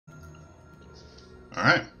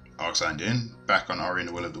Alright, Arc signed in, back on Ori and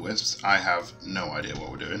the Will of the Wisps. I have no idea what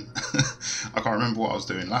we're doing. I can't remember what I was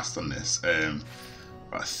doing last on this,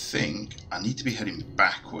 but I think I need to be heading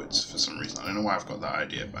backwards for some reason. I don't know why I've got that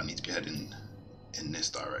idea, but I need to be heading in this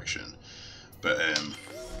direction. But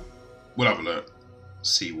we'll have a look,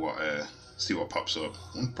 see what pops up.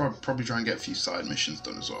 We'll probably try and get a few side missions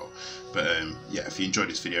done as well. But yeah, if you enjoyed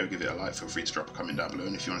this video, give it a like. Feel free to drop a comment down below.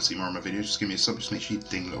 And if you want to see more of my videos, just give me a sub. Just make sure you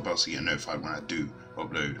ding the little bell so you get notified when I do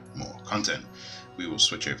upload more content. We will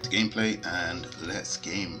switch over to gameplay and let's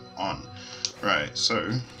game on. Right,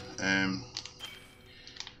 so I'm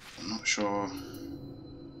not sure.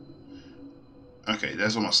 Okay,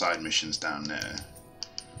 there's all my side missions down there,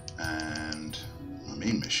 and my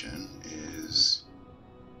main mission is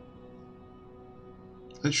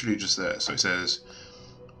literally just there. So it says,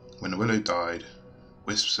 when the willow died,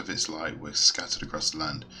 wisps of its light were scattered across the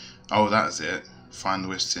land. Oh, that's it. Find the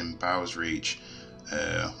wisps in Bowers Reach,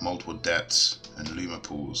 multiple depths and Luma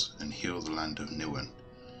pools, and heal the land of Niwen.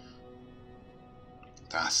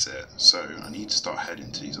 That's it. So I need to start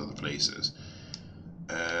heading to these other places.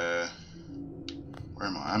 Where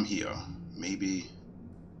am I? I'm here. Maybe.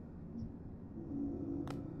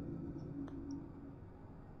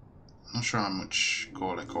 I'm not sure how much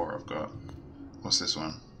Gorlick ore I've got. What's this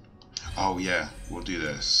one? Oh yeah, we'll do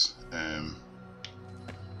this. I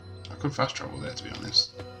could fast travel there, to be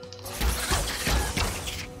honest.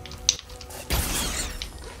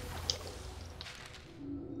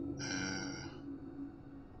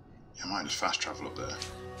 Yeah, I might just fast travel up there.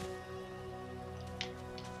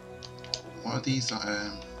 What are these that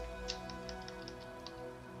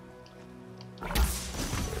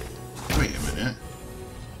wait a minute.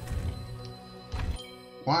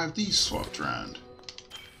 Why have these swapped around?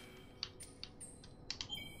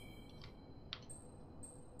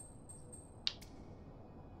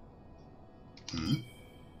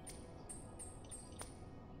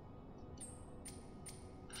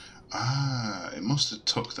 Ah, it must have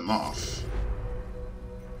took them off.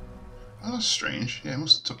 Oh, that's strange. Yeah, it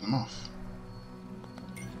must have took them off.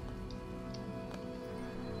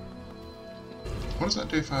 What does that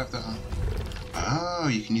do if I have that on? Oh,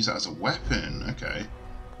 you can use that as a weapon. Okay.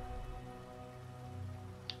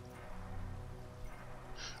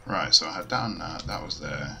 Right, so I had that on that. That was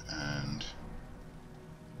there, and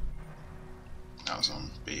that was on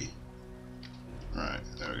B. Right,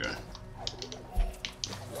 there we go.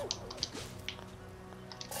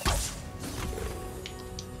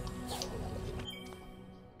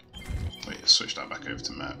 Wait, let's switch that back over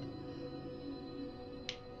to map.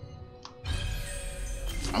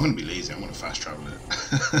 I'm going to be lazy, I'm going to fast travel it.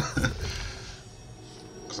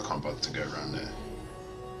 Because I can't bother to go around there.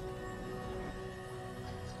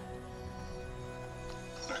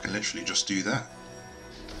 I can literally just do that.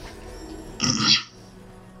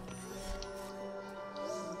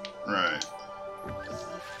 Right.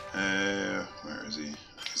 Where is he?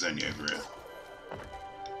 He's only over here.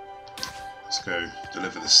 Let's go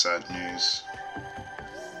deliver the sad news.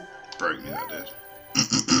 Broke me, that did.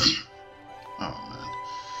 Oh man.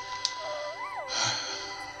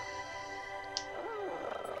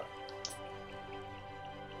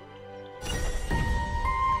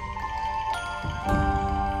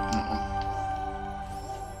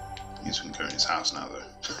 We can go in his house now, though.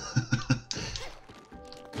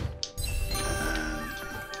 And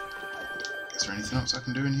is there anything else I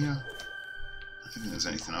can do in here? I don't think there's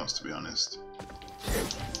anything else, to be honest.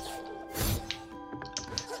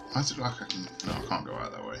 Why does it look like I can? No, I can't go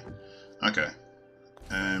out that way. Okay.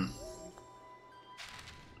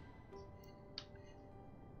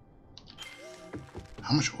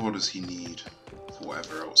 How much ore does he need for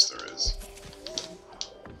whatever else there is?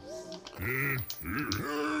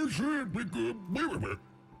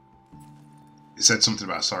 It said something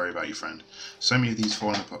about sorry about your friend. So many of these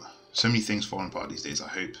falling apart. So many things falling apart these days. I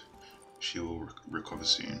hope she will recover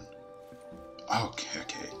soon.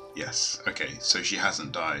 Okay, yes. Okay, so she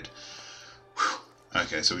hasn't died. Whew.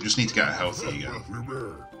 Okay, so we just need to get her healthy again.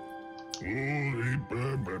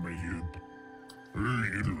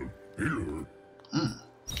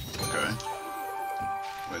 Okay.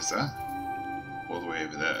 Where's that? All the way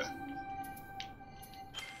over there.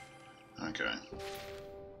 Okay.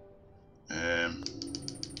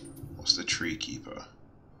 What's the tree keeper?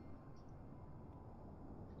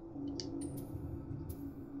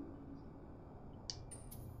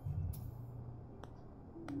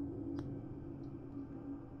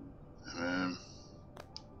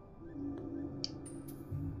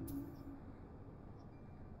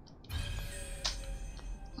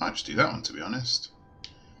 Might just do that one, to be honest.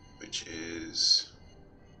 Which is...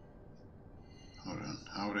 Hold on,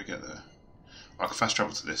 how would I get there? I can fast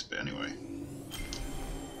travel to this bit anyway.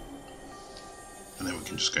 And then we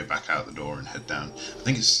can just go back out the door and head down. I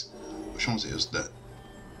think it's... Which one was it?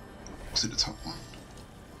 Was it the top one?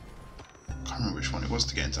 I can't remember which one it was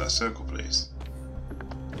to get into that circle, please.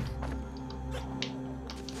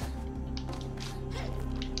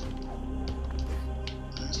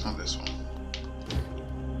 No, it's not this one.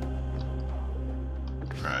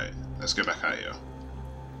 Right, let's go back out here.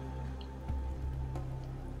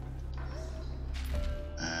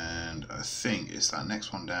 And I think it's that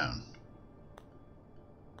next one down.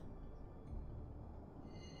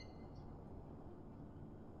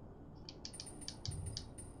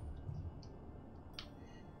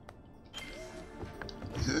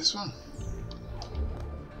 Is it this one?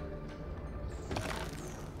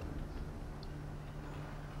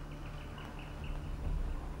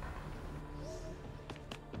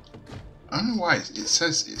 I don't know why it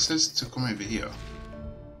says to come over here.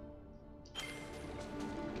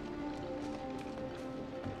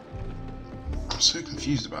 I'm so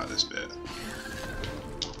confused about this bit.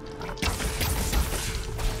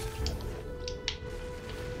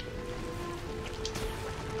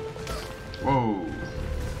 Whoa.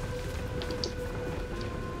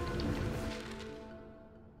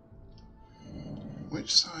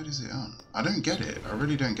 Which side is it on? I don't get it. I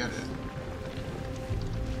really don't get it.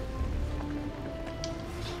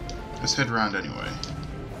 Let's head around anyway.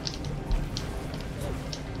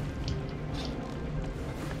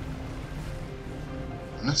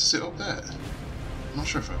 Unless it's up there. I'm not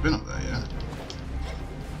sure if I've been up there yet.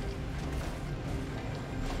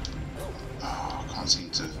 Oh, I can't seem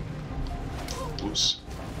to... Whoops.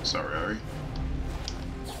 Sorry, Ari.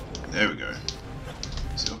 There we go.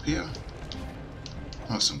 Is it up here?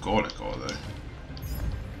 Oh, some Gorlic ore though.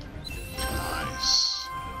 Nice.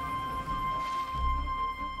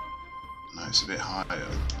 No, it's a bit higher.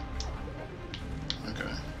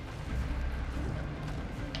 Okay.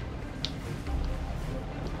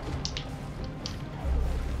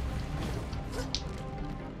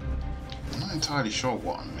 I'm not entirely sure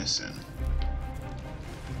what I'm missing.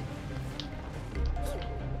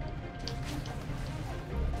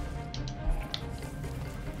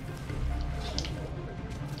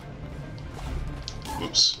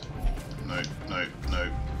 Whoops. No, no,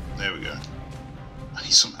 no. There we go. I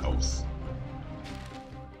need some health.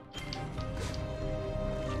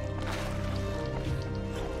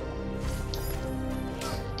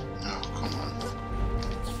 Oh, come on.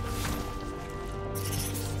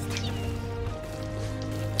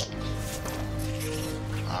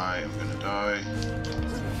 I am gonna die.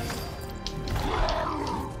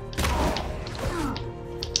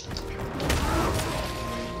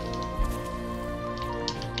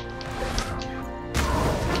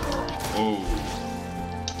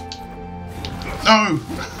 No!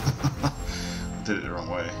 I did it the wrong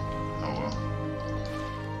way. Oh well.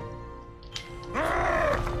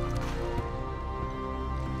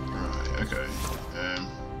 Right, okay.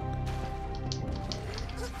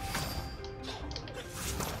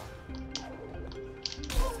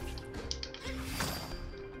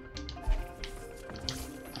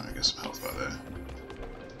 I get some health back there.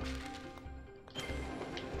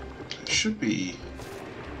 It should be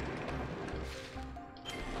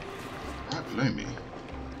right below me.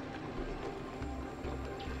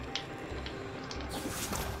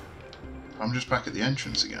 I'm just back at the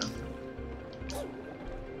entrance again.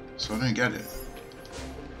 So I don't get it.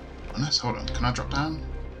 Unless, hold on, can I drop down?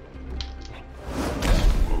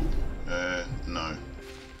 Whoa. No.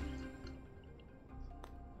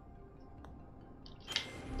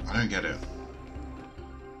 I don't get it.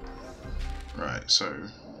 Right, so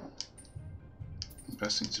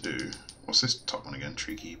best thing to do. What's this top one again?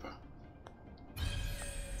 Tree Keeper.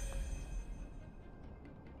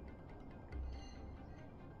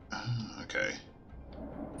 Okay.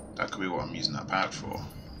 That could be what I'm using that pad for.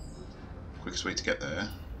 Quickest way to get there.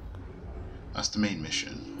 That's the main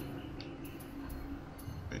mission.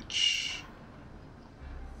 Which,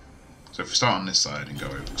 so if we start on this side and go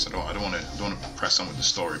over, because I don't want to press on with the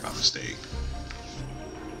story by mistake.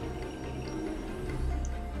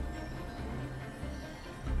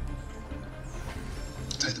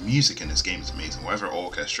 The music in this game is amazing. Whatever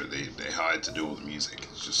orchestra they hired to do all the music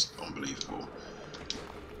is just unbelievable.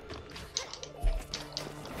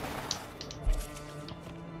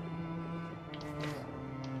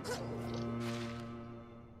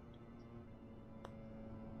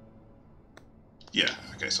 Yeah,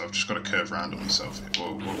 okay, so I've just got to curve around on myself.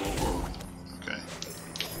 Whoa, whoa, whoa, whoa. Okay.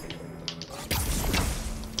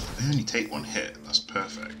 They only take one hit, that's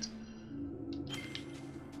perfect.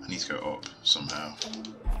 I need to go up somehow.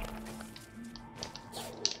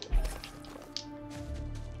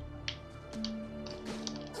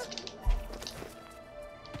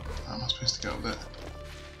 get up there.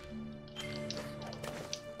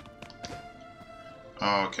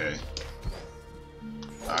 Oh, okay.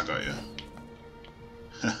 I got you.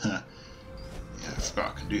 Yeah, I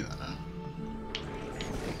forgot I can do that now.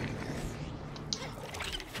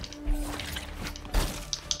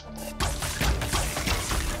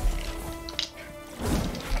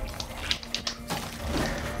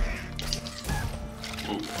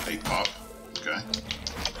 Oh, they pop. Okay.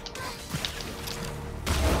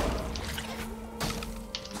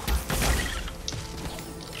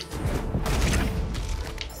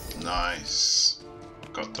 Nice.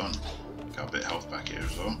 Got done. Got a bit of health back here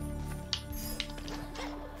as well.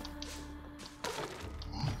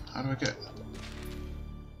 How do I get?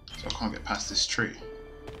 So I can't get past this tree.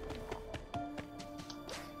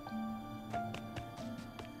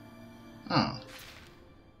 Oh.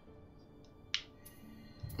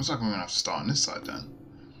 Looks like I'm gonna have to start on this side then.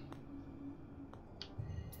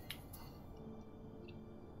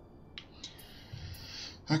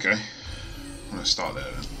 Okay. I'm gonna start there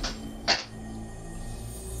then.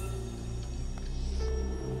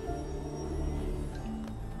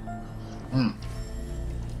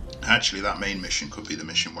 Actually, that main mission could be the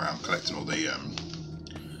mission where I'm collecting all the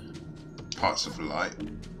parts of the light.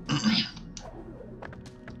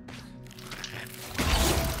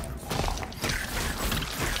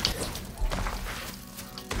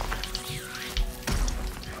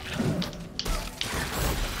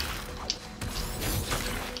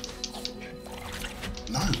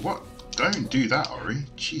 No, what? Don't do that, Ori.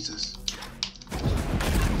 Jesus.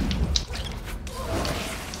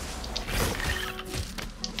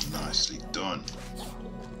 Nicely done.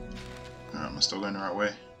 Alright, am I still going the right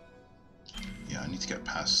way? Yeah, I need to get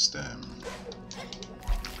past yeah,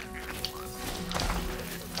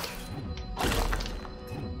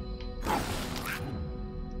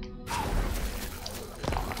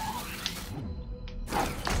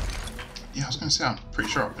 I was gonna say I'm pretty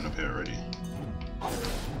sure I've been up here already.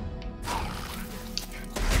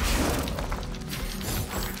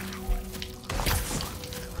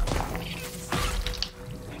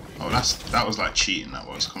 That was like cheating, that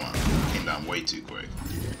was. Come on. Came down way too quick.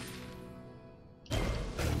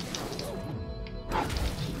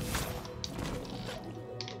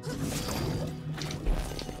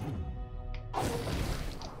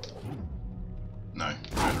 No,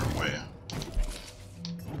 going the wrong way.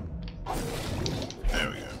 There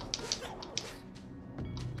we go.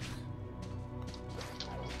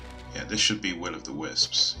 Yeah, this should be Will of the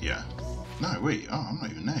Wisps. Yeah. No, wait. Oh, I'm not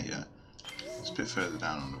even there yet. It's a bit further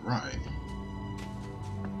down on the right.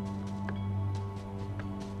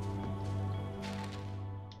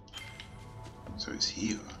 So it's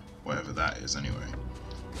here, whatever that is anyway.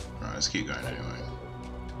 Right, let's keep going anyway.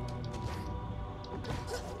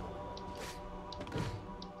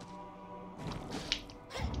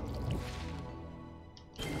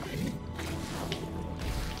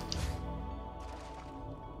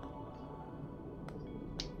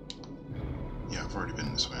 Yeah, I've already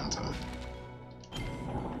been this way, haven't I?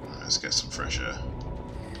 Right, let's get some fresh air.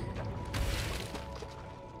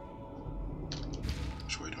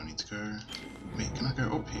 Which way do I need to go? Wait, can I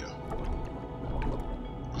go up here?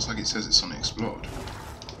 Looks like it says it's unexplored.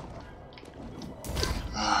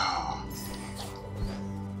 Ah,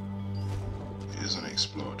 it is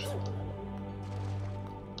unexplored.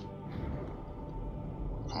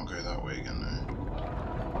 Can't go that way again though.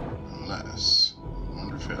 Unless, I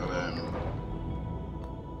wonder if it'll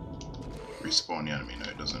respawn the enemy. No,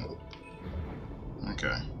 it doesn't.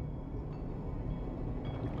 Okay.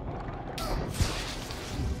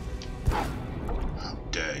 How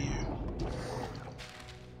dare you?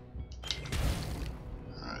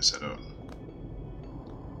 Alright, set up.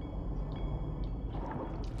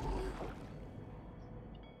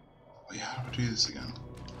 Wait, how do I do this again?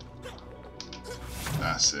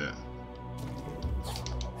 That's it.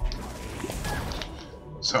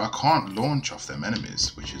 So I can't launch off them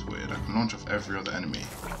enemies, which is weird. I can launch off every other enemy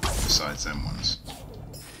besides them ones.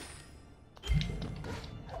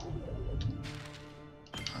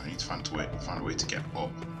 I need to find a way to get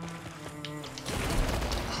up.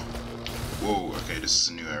 Whoa, okay, this is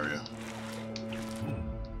a new area.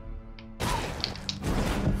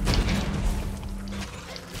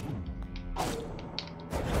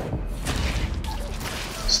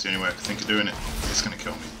 It's the only way I can think of doing it. It's gonna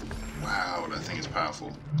kill me. Wow, that thing is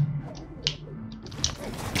powerful.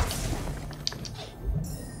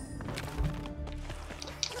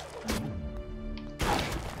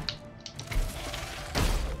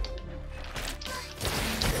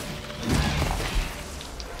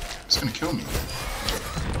 It's gonna kill me.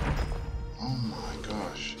 Oh my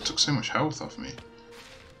gosh, it took so much health off me.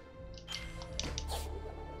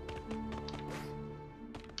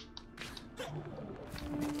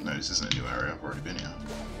 this isn't a new area, I've already been here.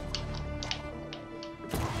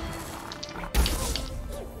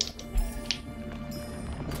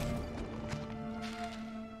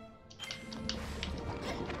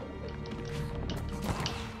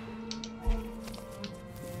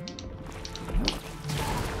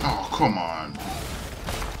 Oh, come on.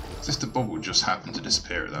 As if the bubble just happened to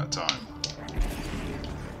disappear at that time.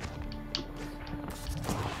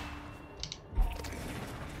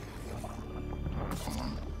 Come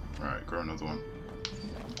on. Right, grow another one.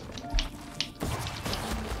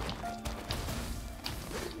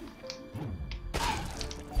 Am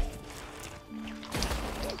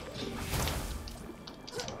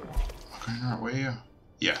I going the right way here?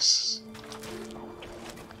 Yes.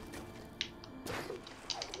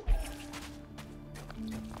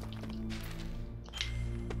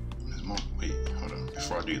 There's more. Wait, hold on.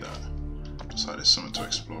 Before I do that, just like there's something to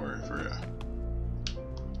explore over here.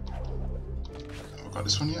 Have I got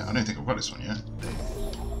this one yet? I don't think I've got this one yet.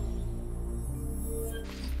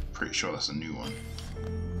 Pretty sure that's a new one.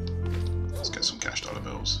 Let's get some cash dollar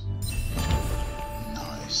bills.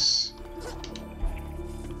 Nice.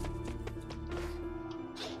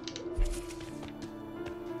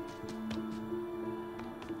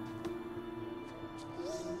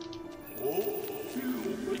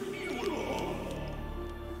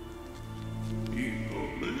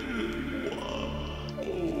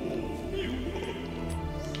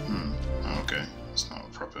 Okay, it's not a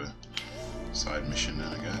proper side mission then,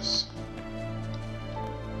 I guess. I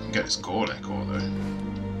can get this Gorlek ore though.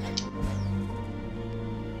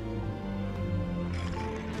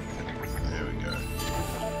 There we go.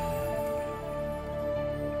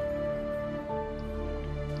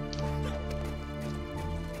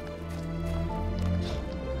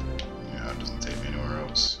 Yeah, it doesn't take me anywhere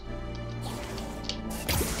else.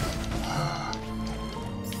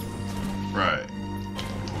 Right.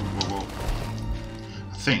 Whoa.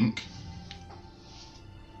 I think.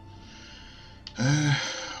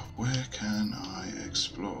 Where can I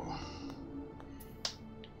explore?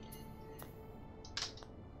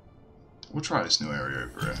 We'll try this new area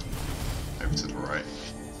over here. Over to the right.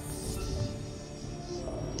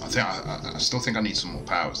 I still think I need some more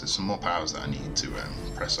powers. There's some more powers that I need to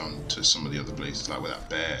press on to some of the other places, like with that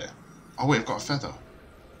bear. Oh wait, I've got a feather.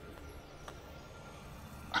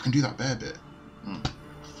 I can do that bear bit. I'm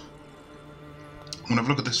gonna have a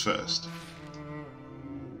look at this first.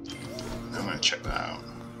 And I'm gonna check that out.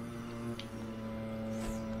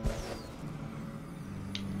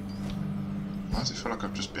 Why does it feel like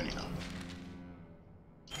I've just been here?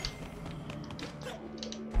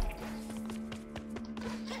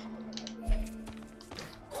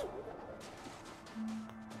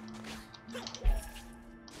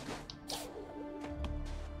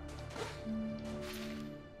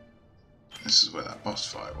 This is where that boss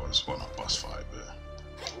fight was. Well, not boss fight, but...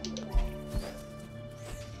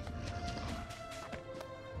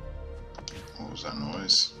 What was that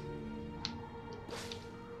noise?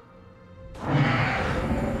 Oh.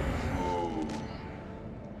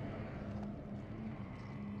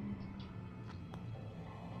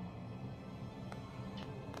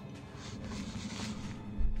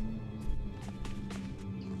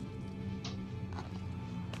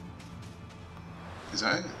 Is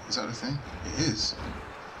that it? Is that the thing? It is.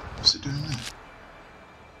 What's it doing there?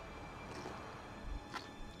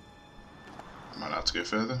 Am I allowed to go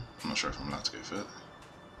further? I'm not sure if I'm allowed to go further.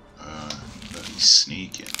 But he's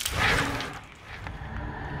sneaking.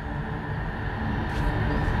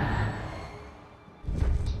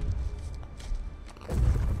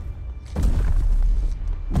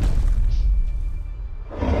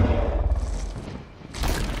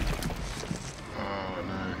 Oh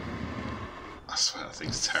no. I swear that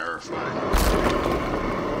thing's terrifying.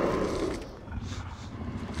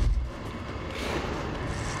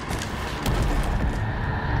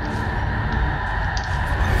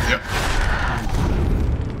 Yep.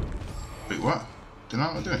 Wait, what? Didn't I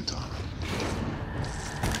not do it in time?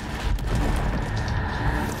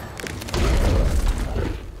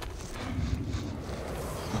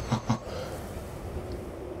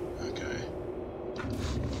 Okay.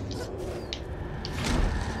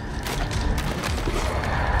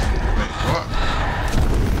 Wait, what?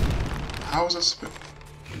 How was I supposed...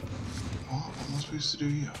 What am I supposed to do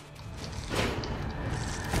here?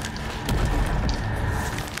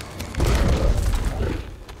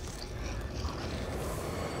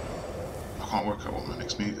 I can't work out what my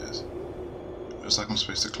next move is. It looks like I'm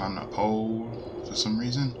supposed to climb that pole for some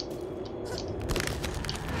reason.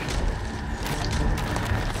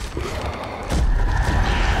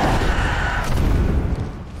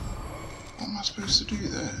 What am I supposed to do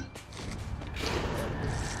there?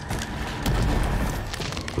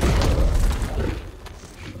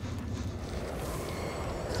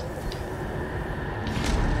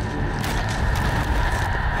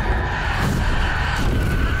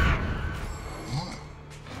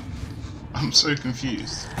 I'm so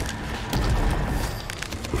confused.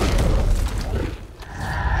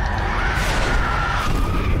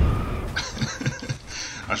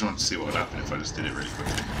 I just wanted to see what would happen if I just did it really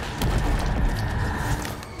quickly.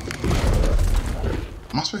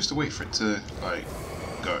 Am I supposed to wait for it to, like,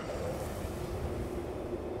 go?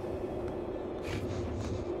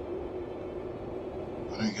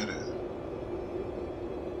 I don't get it.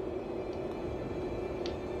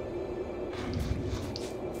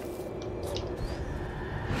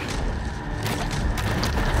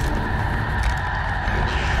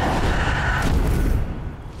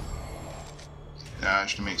 That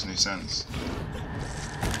actually makes no sense.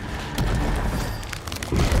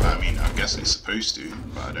 I mean, I guess it's supposed to,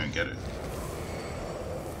 but I don't get it.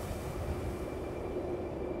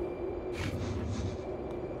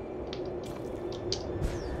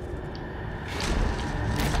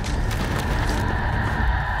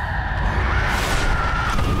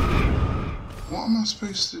 What am I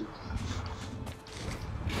supposed to...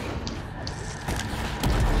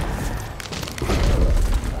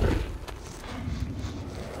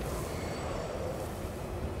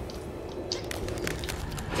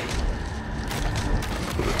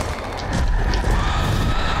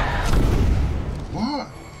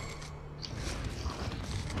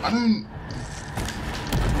 I don't...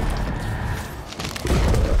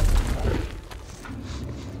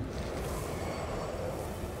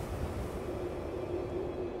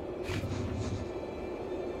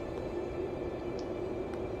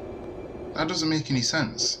 That doesn't make any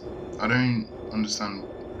sense. I don't understand.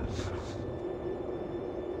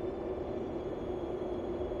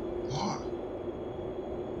 What?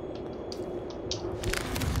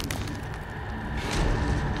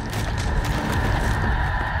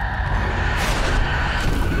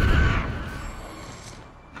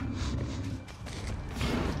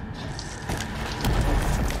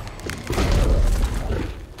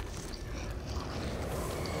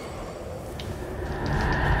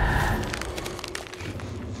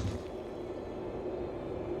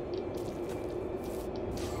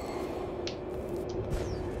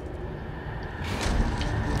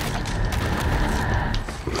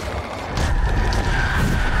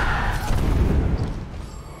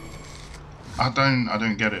 I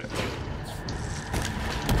don't get it.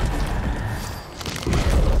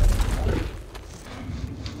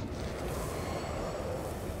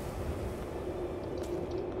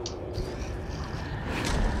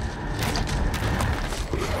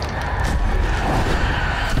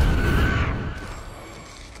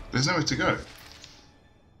 There's nowhere to go.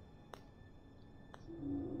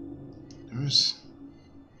 There is...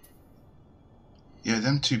 Yeah,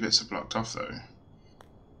 them two bits are blocked off though.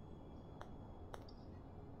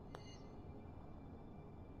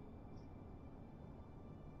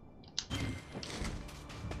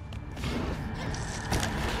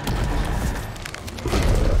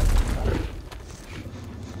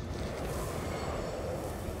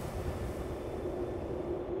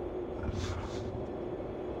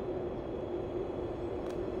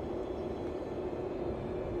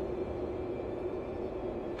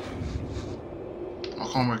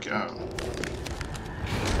 I can't work it out.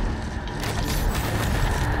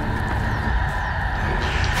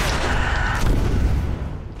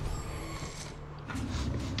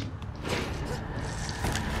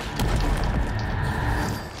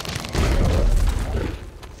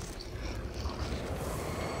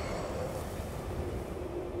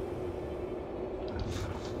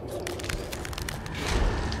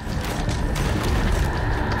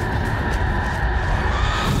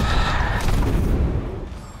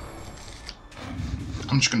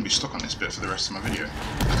 I'm just going to be stuck on this bit for the rest of my video.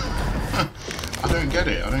 I don't get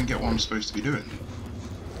it. I don't get what I'm supposed to be doing.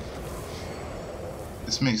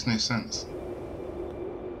 This makes no sense.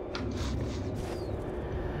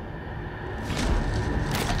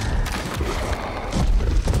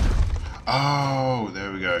 Oh,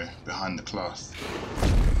 there we go. Behind the cloth.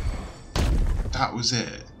 That was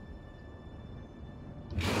it.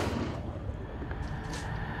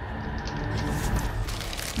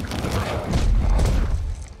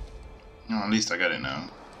 At least I get it now.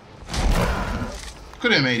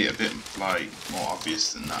 Could have made it a bit like more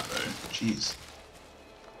obvious than that though. Jeez.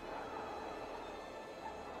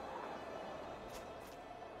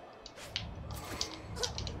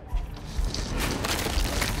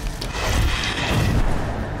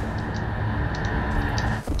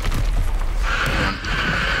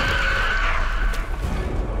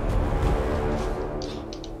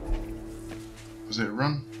 Was it a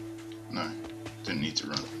run? No, didn't need to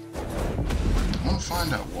run. I want to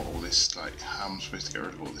find out what all this, like, how I'm supposed to get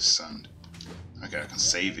rid of all this sand. Okay, I can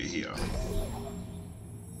save it here.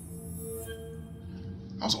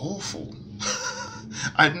 That was awful.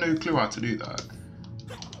 I had no clue how to do that.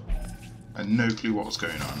 I had no clue what was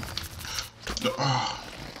going on. Oh,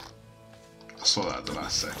 I saw that at the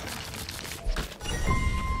last second.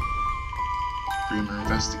 Rumor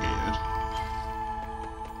investigated.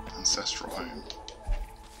 Ancestral home.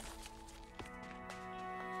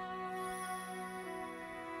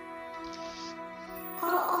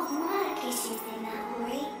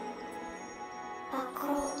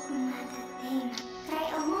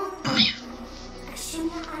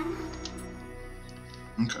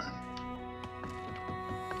 Okay.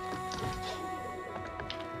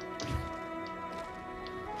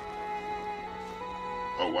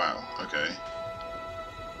 Oh wow, okay.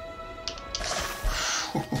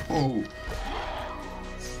 Oh.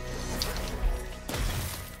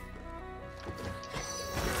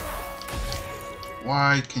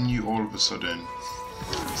 Why can you all of a sudden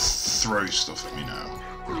throw stuff at me now?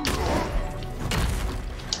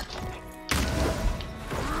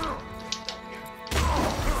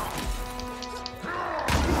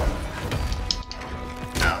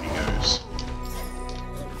 Down he goes.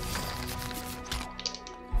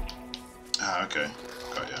 Ah, okay.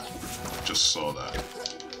 Got ya. Just saw that.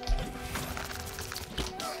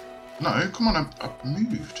 No, come on, I've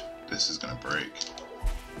moved. This is gonna break.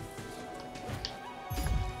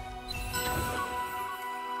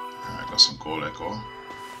 Alright, got some core core.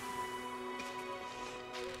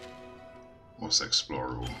 What's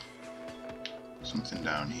explorable? Something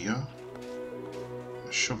down here.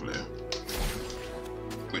 A shovel here.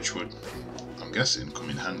 Which would, I'm guessing, come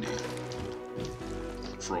in handy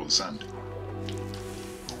for all the sand.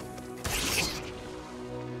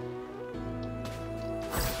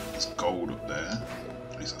 There's gold up there.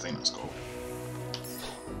 At least I think that's gold.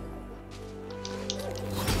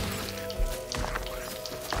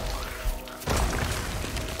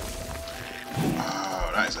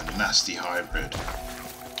 Oh, that is a nasty hybrid.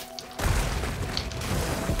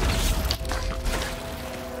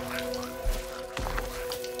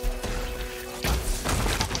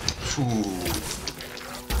 Ooh,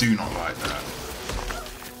 do not like that.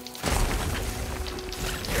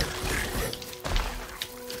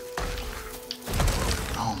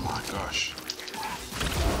 Oh my gosh.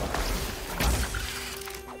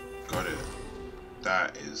 Got it.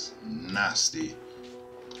 That is nasty.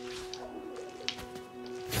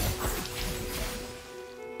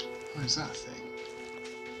 What is that thing?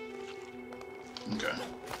 Okay.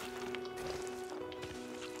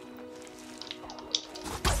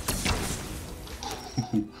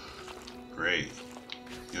 Great.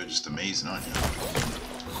 You're just amazing, aren't you?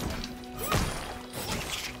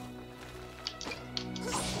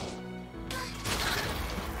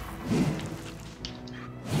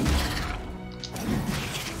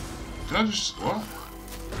 Did I just... what?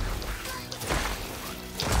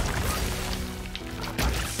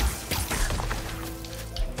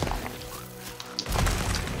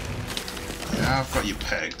 Yeah, I've got you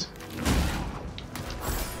pegged.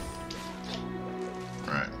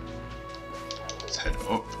 Right. Let's head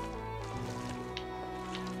up.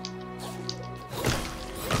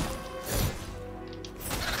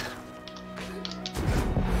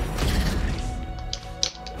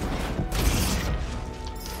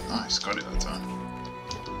 Nice, got it that time.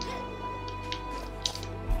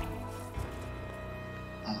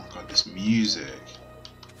 Oh my god, this music.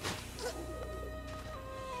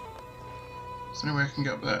 Is there any way I can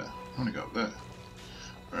get up there? I want to go up there.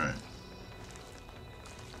 Right.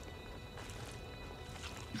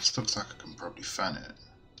 This looks like I can probably fan it.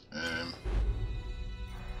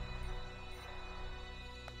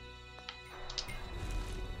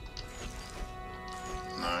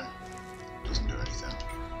 No, doesn't do anything.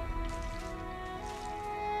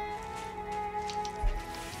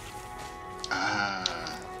 Ah,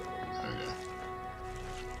 there we go.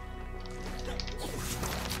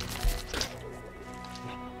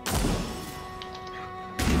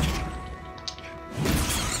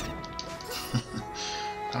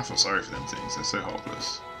 I feel sorry for them things, they're so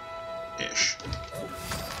hopeless. Ish.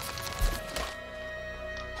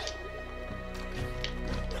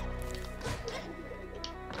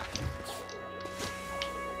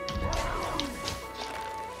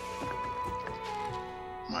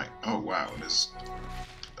 My, oh wow, there's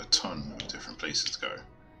a ton of different places to go.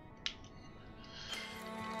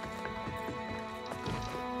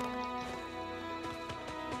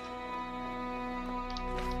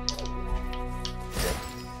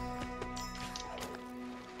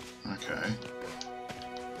 Okay.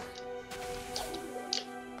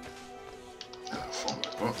 Form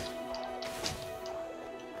back up.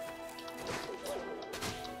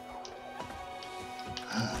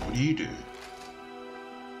 Ah, what do you do?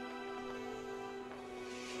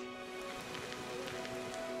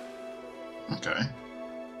 Okay.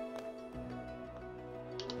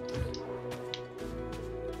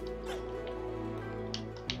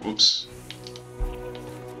 Whoops.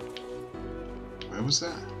 Where was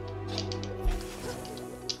that?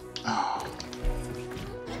 Oh.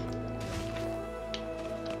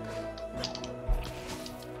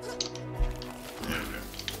 There we go.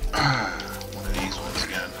 Ah, one of these ones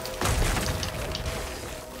again.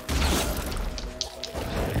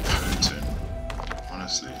 Potent.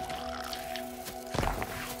 Honestly.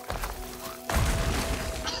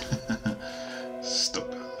 Stop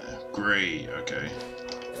that there. Great, okay.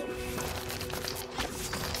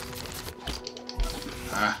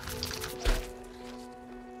 Ah.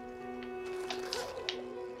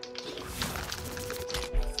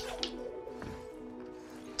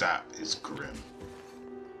 That is grim.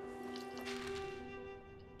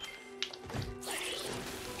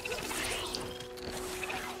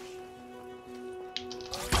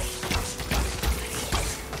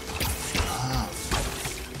 Ah.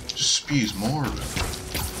 Just spews more of it.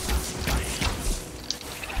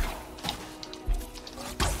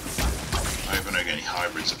 I hope I don't get any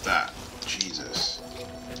hybrids of that. Jesus.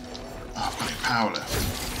 Oh, I've got any power left.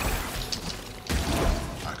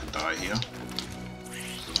 I could die here.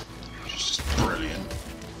 Which is just brilliant.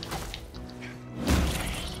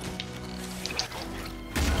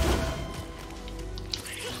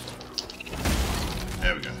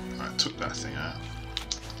 There we go. Alright, took that thing out.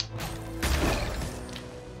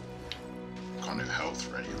 Can't do health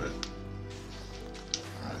for any of it.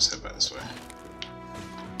 Alright, let's head back this way.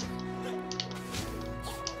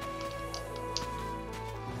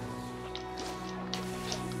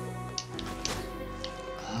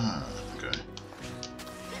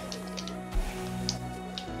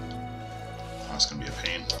 That's gonna be a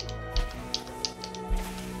pain.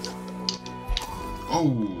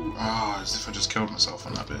 Oh, as if I just killed myself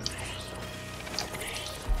on that bit.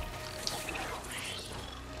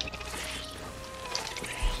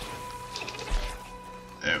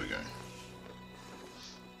 There we go.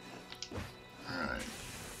 Alright.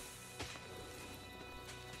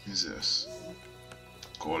 Who's this?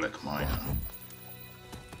 Gorlek Miner.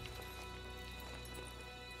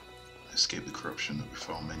 Escape the corruption that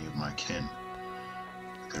befell many of my kin.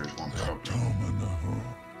 There is one problem. You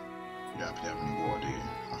don't happen to have any water, do you?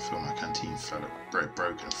 I feel my canteen fell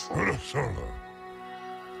broken and full.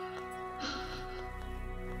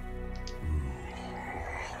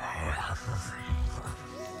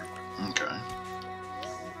 Okay.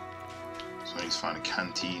 So I need to find a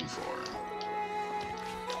canteen for it.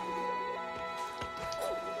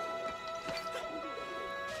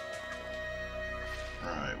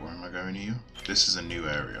 Right, where am I going here? This is a new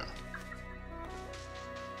area.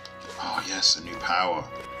 Oh yes, a new power.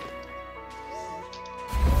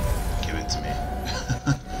 Give it to me.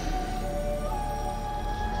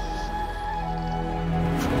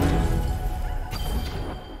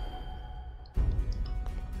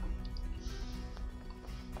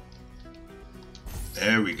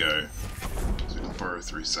 There we go. So we can burrow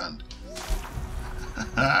through sand.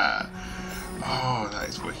 Oh, that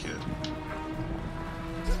is wicked.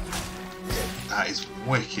 That is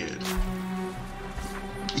wicked.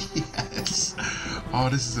 Yes. Oh,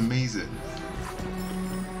 this is amazing.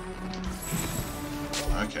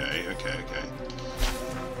 Okay.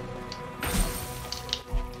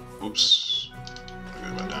 Oops.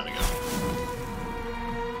 I'll go back down again.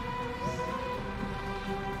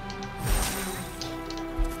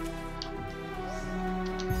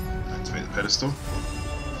 Activate the pedestal.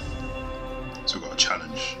 So we've got a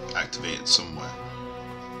challenge activated somewhere.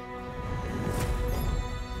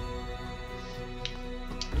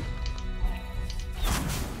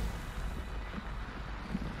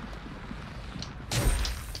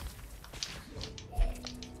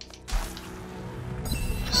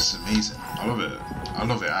 Amazing. I love it. I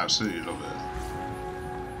love it. I absolutely love it.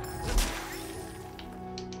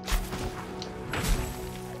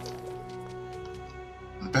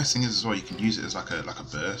 And the best thing is as well, you can use it as like a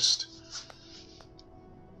burst.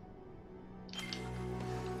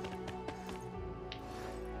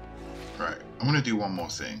 Right. I'm gonna do one more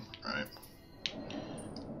thing. Right.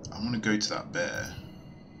 I'm gonna go to that bear,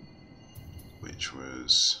 which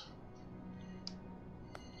was.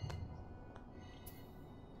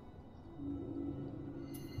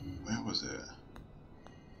 Where was it?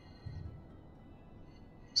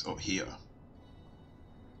 It's up here.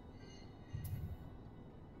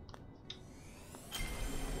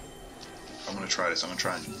 I'm going to try this. I'm going to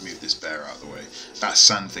try and move this bear out of the way. That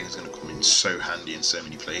sand thing is going to come in so handy in so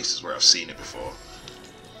many places where I've seen it before.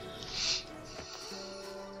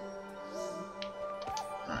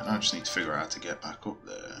 Right, now I just need to figure out how to get back up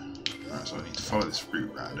there. Alright, so I need to follow this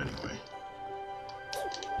route round anyway.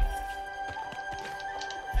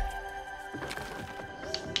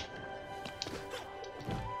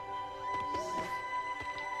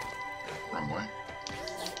 Wrong way.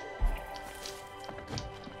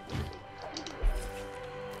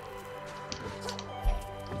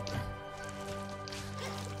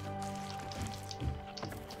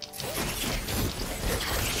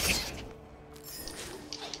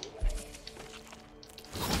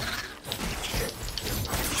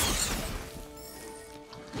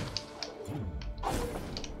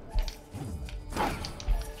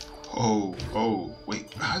 Oh,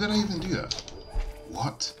 wait, how did I even do that?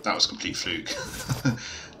 What? That was a complete fluke. That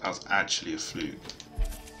was actually a fluke.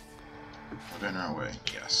 We're going our way,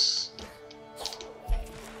 yes.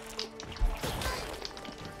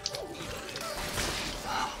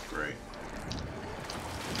 Oh, great.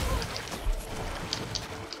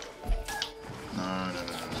 No.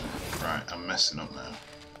 Right, I'm messing up now.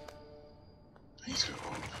 I need to go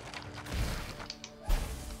up.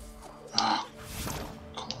 Ah,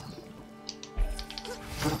 come on.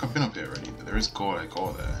 I feel like I've been up here already, but there is core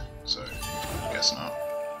there, so I guess not.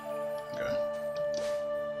 Okay.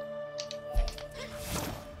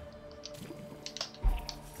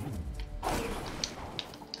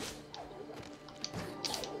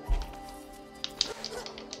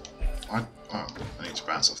 Oh, I need to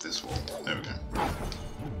bounce off this wall. There we go.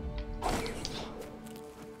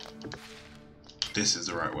 This is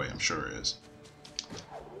the right way, I'm sure it is.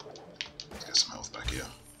 Let's get some health back here.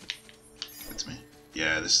 Give it to me.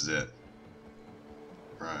 Yeah, this is it.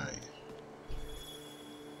 Right.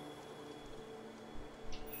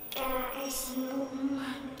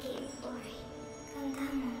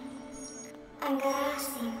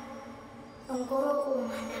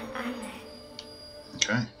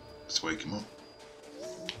 Okay, let's wake him up.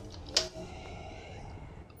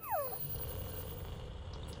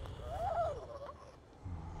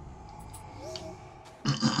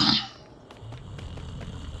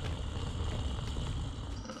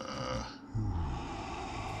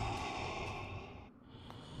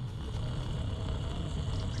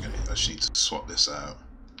 I just need to swap this out.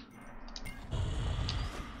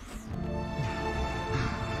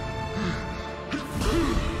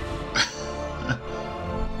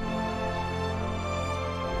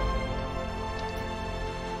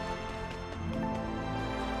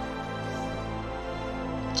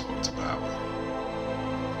 Talk to Bow.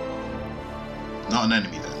 Not an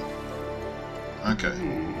enemy then. Okay.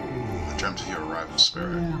 I dreamt of your arrival,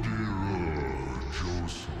 spirit.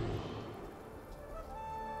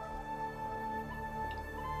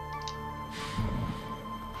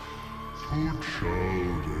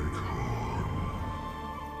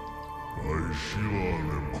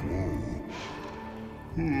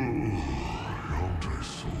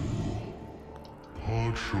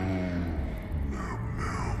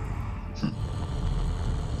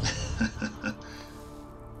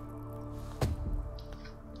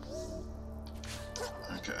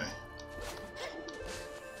 Okay.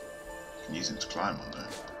 Can use it to climb on there.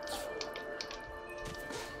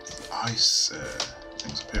 Ice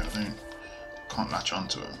things up here, I can't latch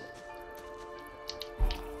onto them. I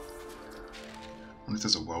wonder if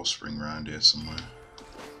there's a wellspring around here somewhere.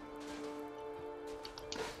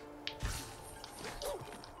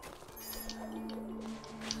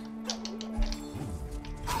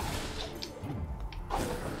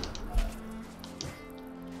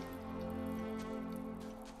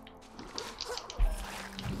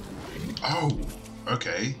 Oh,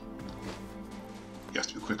 okay. You have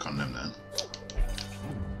to be quick on them then.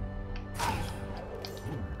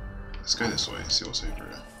 Let's go this way, see what's over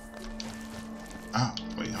here. Ah,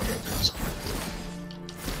 wait, hold on.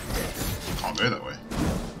 Can't go that way.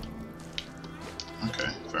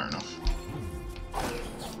 Okay, fair enough.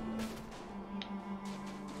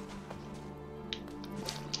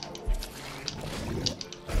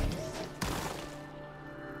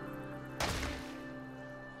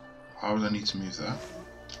 Why would I need to move that?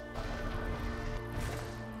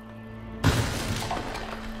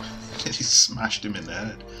 He smashed him in the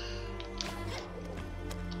head.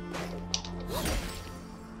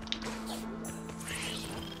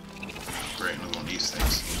 Great, another one of these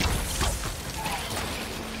things.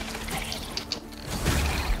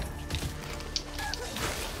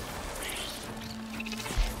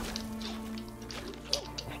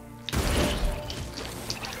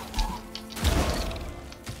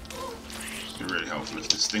 It'd be really helpful if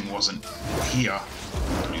this thing wasn't here.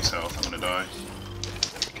 I lose health, I'm gonna die.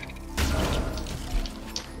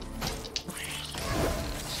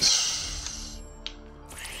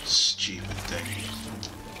 Stupid thing.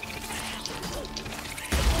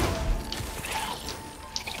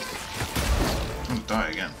 die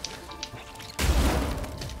again.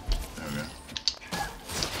 There we go.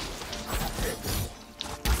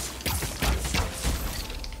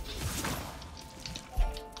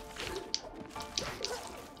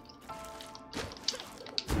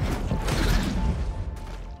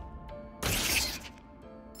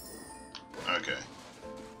 Okay.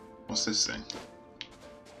 What's this thing?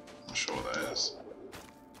 Not sure what that is.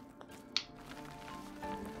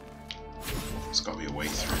 There's got to be a way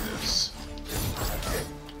through this.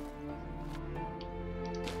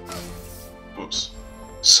 Whoops.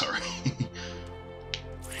 Sorry.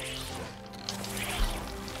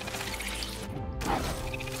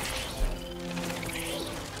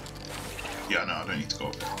 Yeah, no, I don't need to go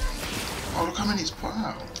up there. Oh, look how many it's put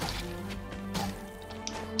out.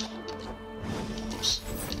 Whoops.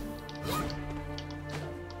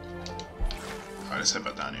 Alright, let's head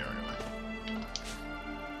back down here anyway.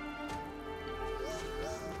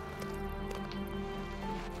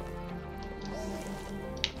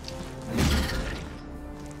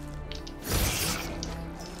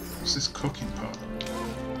 What's this cooking part?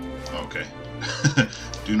 Okay.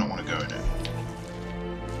 Do not want to go in it.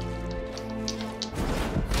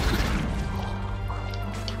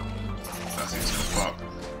 That thing's gonna pop.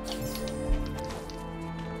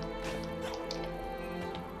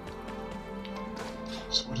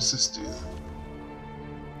 So what does this do?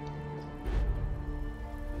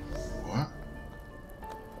 What?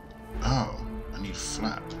 Oh, I need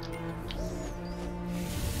flap.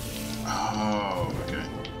 Oh, okay.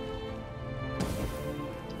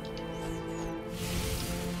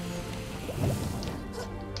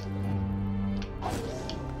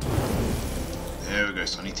 There we go,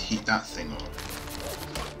 so I need to heat that thing up.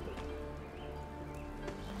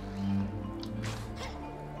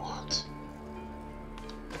 What?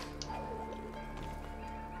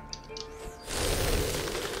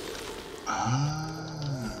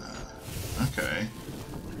 Ah, okay.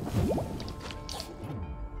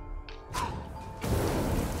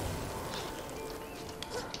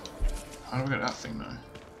 How do I get that thing though?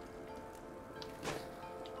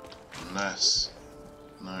 Unless...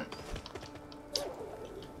 no.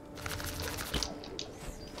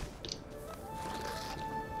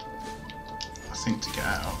 I think to get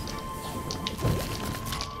out.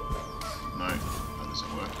 No, that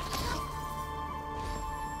doesn't work.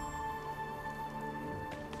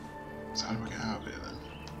 So how do I get out of here then?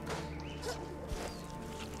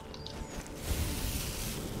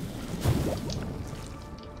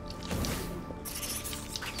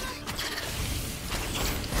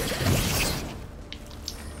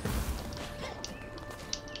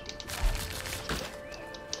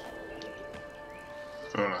 I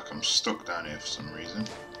feel like I'm stuck down here for some reason.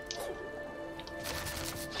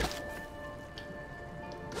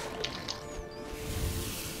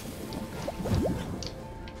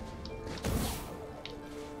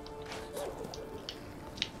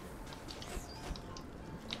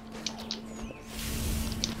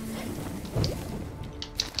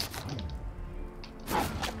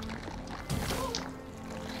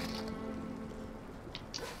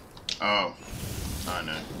 Oh, I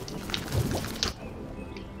know.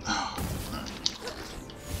 Oh, no.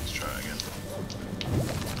 Let's try it again.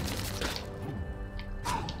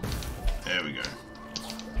 There we go.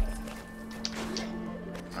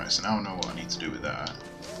 Alright, so now I know what I need to do with that.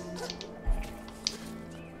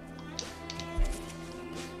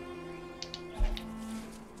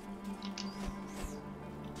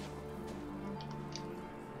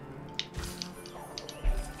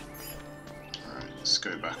 Alright, let's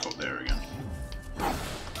go back up there again.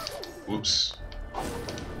 Whoops.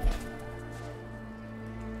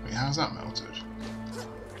 Wait, how's that melted?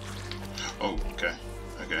 Oh, okay.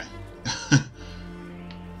 Okay.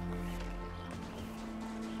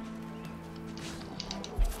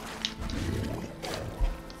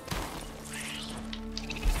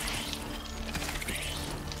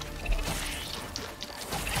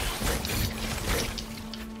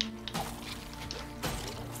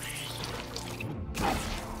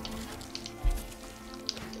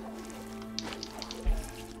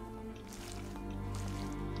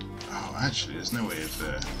 Actually, there's no way of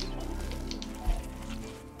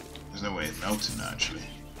there's no way of melting that, actually.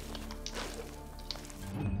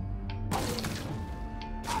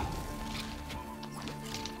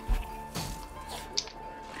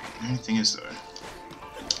 The only thing is though,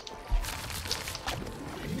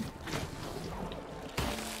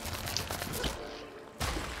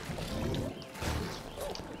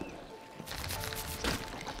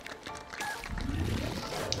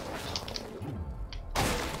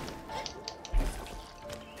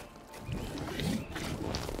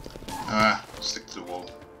 stick to the wall.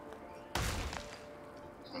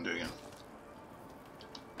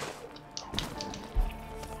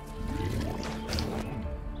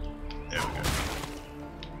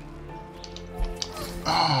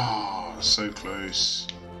 Oh, so close.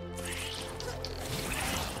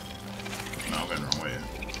 No, I'm going the wrong way here.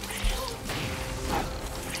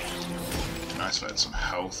 Nice, I had some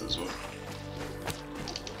health as well.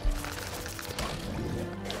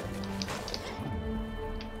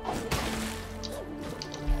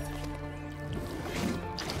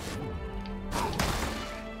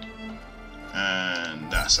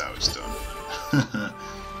 And that's how it's done.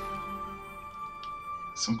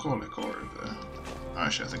 Some core over there.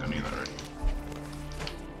 Actually, I think I knew that already.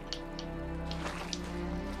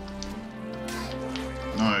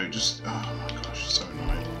 No, just... oh my gosh, it's so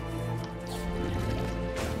annoying.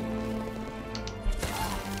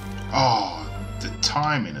 Oh, the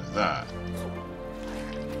timing of that.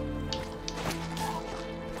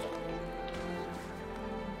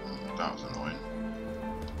 That was annoying.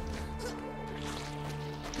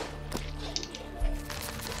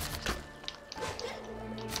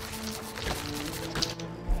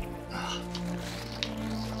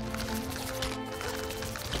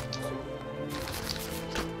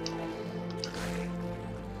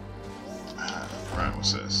 Right,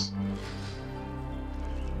 what's this?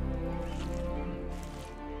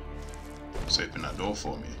 Let's open that door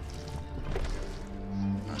for me.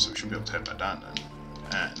 Alright, so we should be able to head back down then.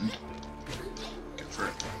 And get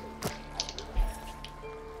through.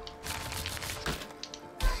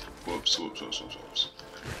 Whoops, whoops, whoops, whoops, whoops.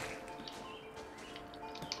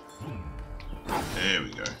 There we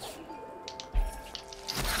go.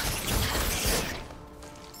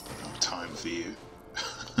 No time for you.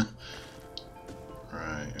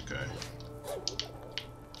 Right, okay.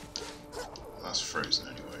 That's frozen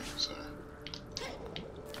anyway, so...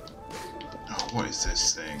 oh, what is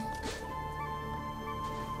this thing?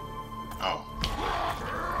 Oh.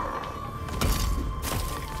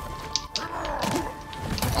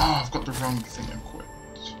 Oh, I've got the wrong thing equipped.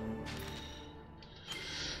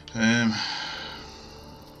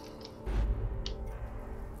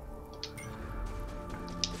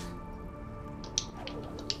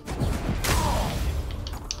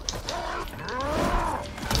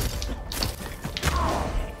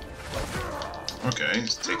 Okay,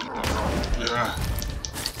 it's taking a while. Yeah.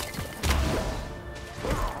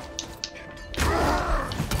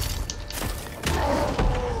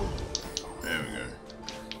 There we go.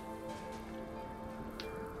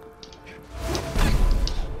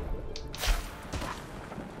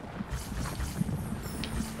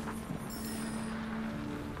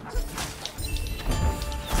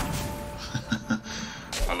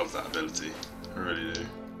 I love that ability. I really do.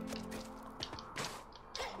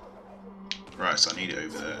 Right, so I need it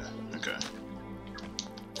over there. Okay.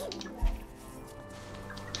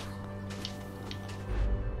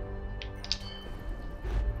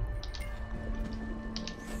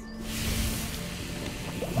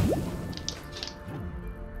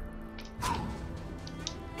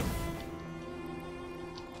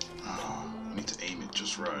 Oh, I need to aim it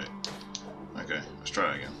just right. Okay, let's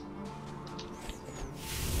try it again.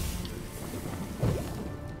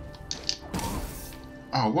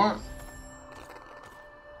 Oh, what?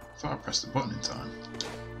 I thought I pressed the button in time.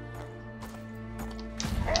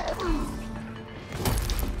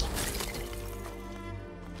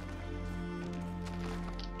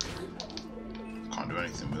 Can't do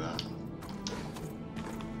anything with that.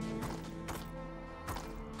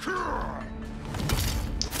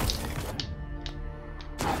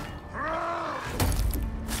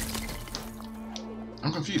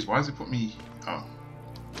 I'm confused. Why does it put me... oh.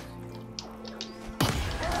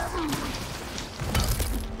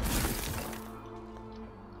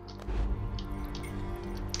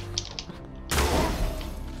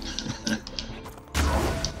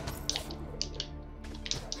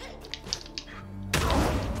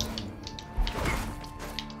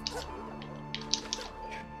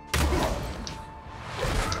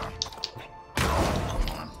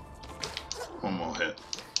 One more hit.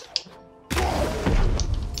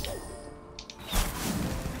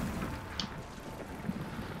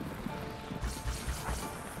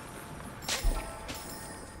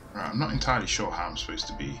 Right, I'm not entirely sure how I'm supposed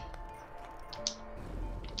to be.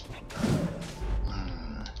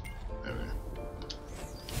 There we go.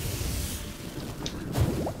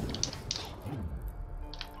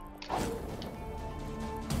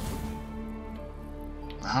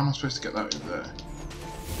 How am I supposed to get that over there?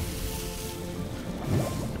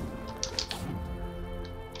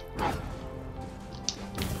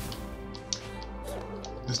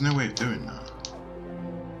 There's no way of doing that.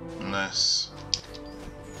 Unless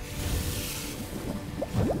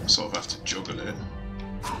I sort of have to juggle it.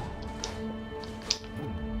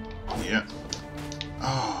 Yeah.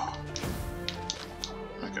 Oh.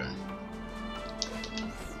 Okay.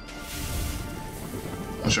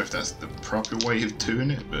 Not sure if that's the proper way of doing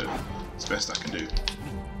it, but it's the best I can do.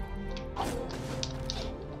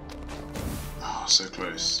 Oh, so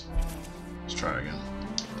close. Let's try it again.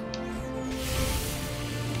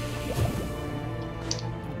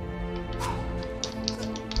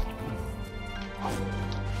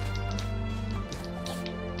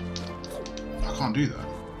 I can't do that.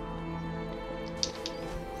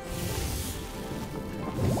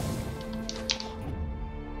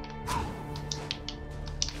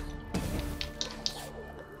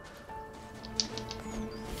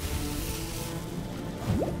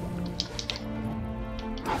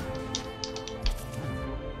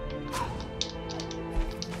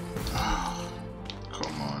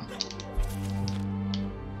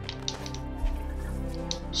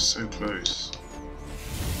 So close.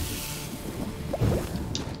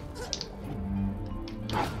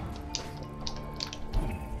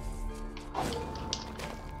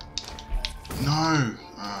 No.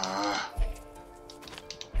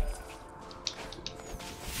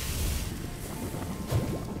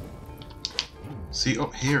 See,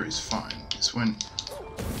 up here is fine. It's when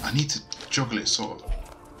I need to juggle it sort of.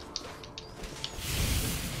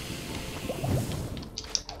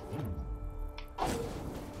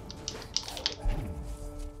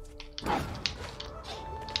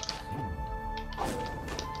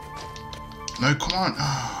 No, come on.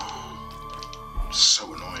 Oh,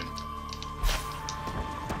 so annoying.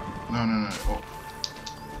 No, no, no. Oh.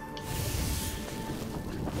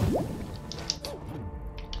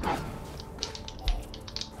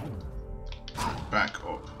 Back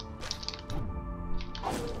up.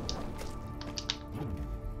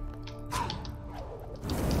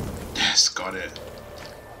 Yes, got it.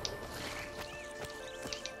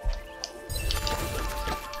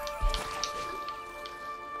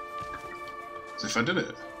 As if I did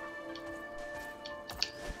it.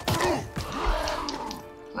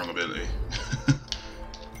 Wrong ability.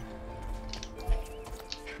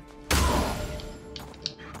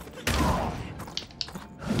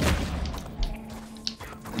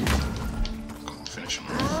 Come on, finish him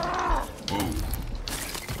off. Whoa.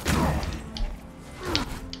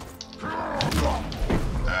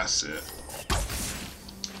 That's it.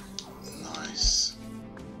 Nice.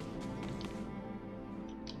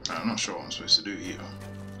 I'm not sure what I'm supposed to do here.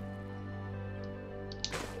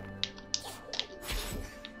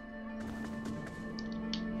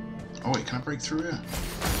 Oh wait, can I break through here?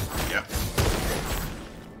 Yep.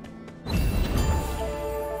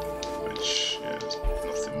 Which, yeah, there's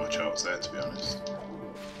nothing much else there, to be honest.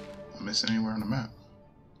 Am I missing anywhere on the map?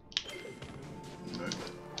 No.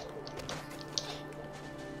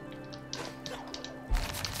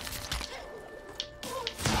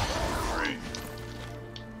 Great.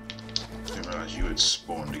 Didn't realise you had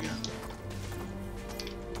spawned again.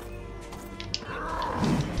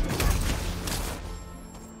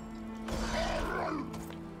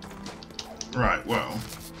 Right, well,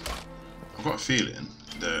 I've got a feeling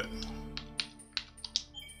that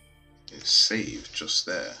it's saved just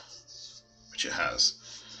there, which it has.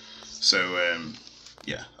 So,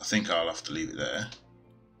 yeah, I think I'll have to leave it there.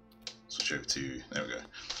 Switch over to, there we go.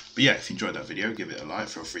 But yeah, if you enjoyed that video, give it a like.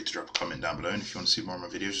 Feel free to drop a comment down below. And if you want to see more of my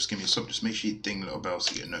videos, just give me a sub. Just make sure you ding the little bell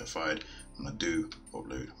so you get notified when I do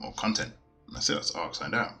upload more content. And that's it, that's Ark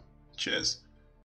signed out. Cheers.